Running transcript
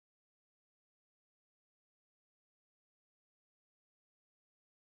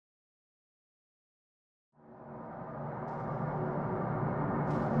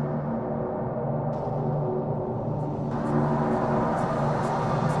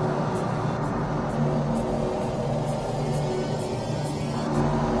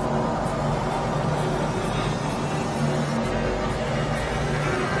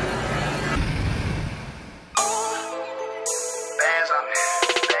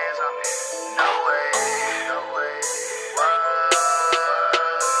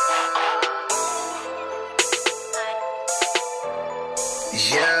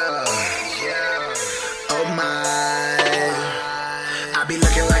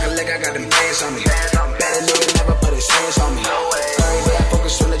like a lick, I got them bands on me. Better nigga never put his hands on me. Every day I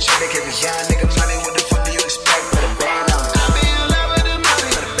focus on the check, they give a young nigga money. What the fuck do you expect? Put a band on it. I be in love with the money.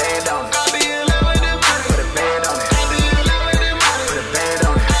 Put a band on it. I be in love with the money. Put a band on it. I be in love with the money. Put a band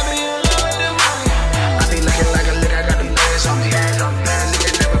on it. I be in love with the money. I be looking like a lick, I got them bands on me. Better nigga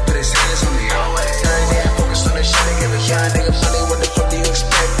never put his hands on me. Every day I focus on the shit, they give a young nigga money. What the fuck do you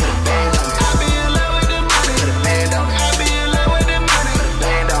expect? Put a band on it. I be in love with the money. Put a band on it. I be in love with the money. Put a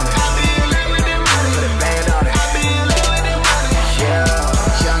band on it. I be in love with the money. Put a band on it. I be in love with the money.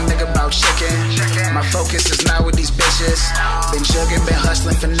 Yeah, young nigga about chicken. My focus is not with these bitches. Been jugging, been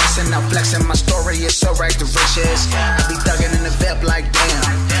hustling, finessing, now flexing. My story is so right to riches. I be thugging in the VIP like damn.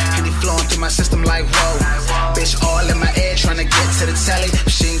 Henny flowing through my system like whoa. Bitch all in my head trying to get to the telly.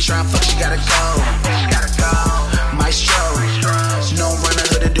 She ain't trying to fuck, she gotta go. Mistro, no runner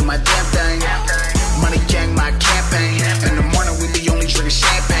hood to do my damn thing. Money gang, my campaign. In the morning we be only drinking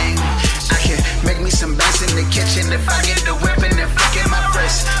champagne. I can make me some bands in the kitchen if I get the whipping and flicking my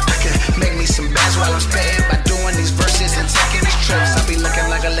wrist. I can make me some bands while I'm spitting by doing these verses and taking these trips. I be looking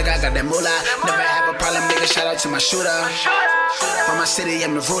like a lick, I got that moolah. Never have a problem, nigga. Shout out to my shooter. From my city,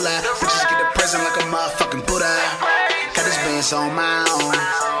 I'm the ruler. Bitches get to prison like a motherfucking Buddha. Got these bands on my own.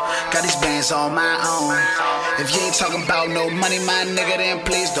 Got these bands on my own. If you ain't talking about no money, my nigga, then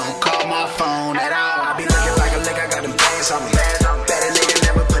please don't call my phone at all. I be looking like a lick, I got them bands on me. Better nigga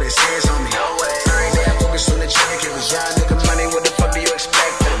never put his hands on me. Every day I focus on the check, give a young nigga money. What the fuck do you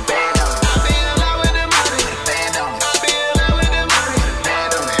expect? Put a band on it. I be in love with the money. Put a band on it. I be in love with the money. Put a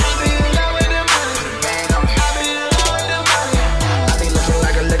band on it. I be in love with the money. Put a band on it. I be in love with the money. I be looking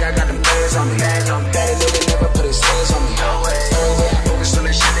like a lick, I got them bands on me. Better nigga never put his hands on me. Every day I focus on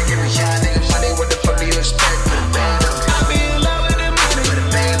the shit, they give a young nigga money. What the fuck do you expect? Put a band on it. I be in love with the money. Put a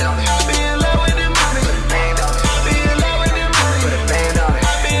band on it. I be in love with the money. Put a band on it. I be in love with the money. Put a band on it.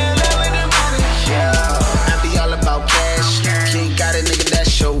 I be in love with the money. Yeah, I be all about cash. If you ain't got it, nigga,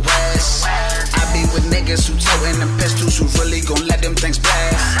 that's your ass. I be with niggas who toting them pistols, who really gon' let them things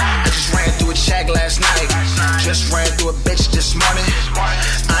blast. I just ran through a check last night. Just ran through a bitch this morning.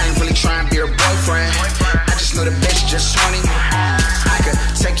 I ain't really trying to be her boyfriend. I just know the bitch just horny. I could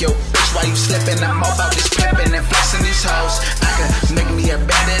take your bitch while you slipping. I'm all about this pimping and flexing these hoes. I could make me a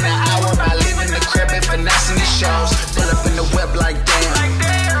bed in an hour by leaving the crib and finessing these shows. Pull up in the whip like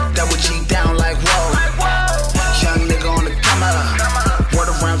damn. Double G down like whoa. Young nigga on the come up. Word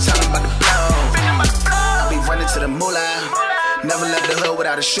around town about the blow. I be running to the moolah. Never left the hood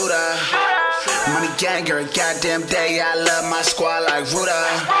without a shooter. Money gang every goddamn day. I love my squad like Ruta.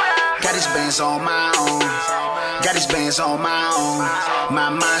 Got these bands on my own. Got these bands on my own. My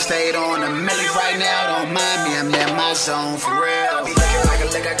mind stayed on a milli right now. Don't mind me, I'm in my zone for real. I be looking like a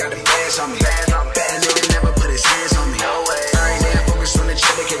lick, I got the bands on me. Bad nigga